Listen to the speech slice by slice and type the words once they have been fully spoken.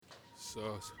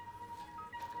sauce.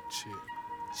 Chill.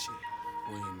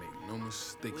 We ain't make no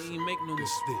mistakes. We ain't make no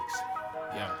mistakes.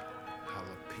 Yeah.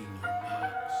 Jalapeno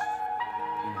Miles.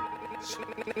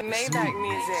 Maybach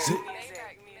music.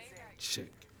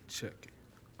 Check it.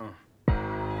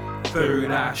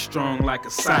 Third eye strong like a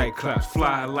cyclops,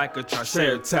 fly like a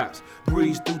triceratops.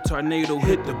 Breeze through tornado,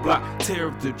 hit the block, tear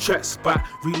up the track spot.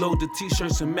 Reload the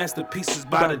t-shirts and masterpieces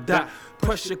by the dot.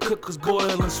 Pressure cookers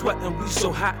boiling, sweating, we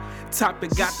so hot. Top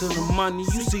it got to the money,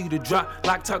 you see the drop.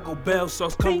 Like Taco Bell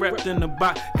sauce, come wrapped in the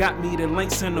box. Got me the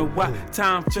links in the white.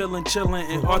 Time feeling, chillin'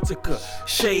 in Antarctica.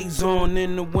 Shades on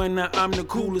in the winter, I'm the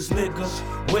coolest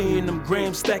nigga. Weighing them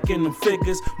grams, stacking them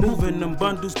figures. Moving them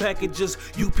bundles, packages,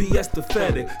 UPS to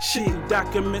FedEx. Shit,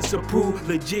 documents approved,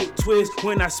 legit twist.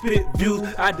 When I spit views,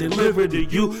 I deliver to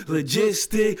you.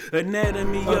 Logistic,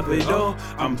 anatomy of it all.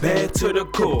 I'm bad to the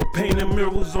core, painting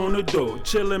murals on the door.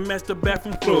 Chillin', master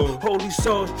bathroom floor. Holy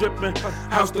sauce drippin',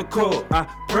 house decor. I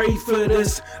pray for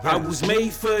this, I was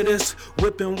made for this.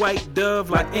 Whipping white dove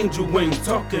like angel wings.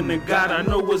 Talking to God, I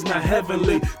know it's not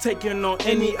heavenly. Taking on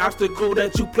any obstacle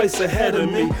that you place ahead of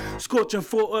me. Scorching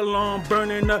for alarm,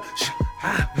 burning up.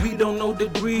 We don't know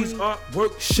degrees,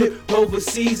 artwork, shit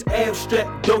overseas,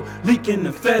 abstract dope, leaking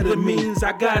amphetamines.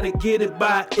 I gotta get it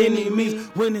by any means.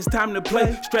 When it's time to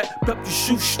play, strap up your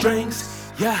shoestrings.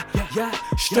 Yeah,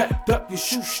 strapped up your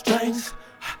shoestrings.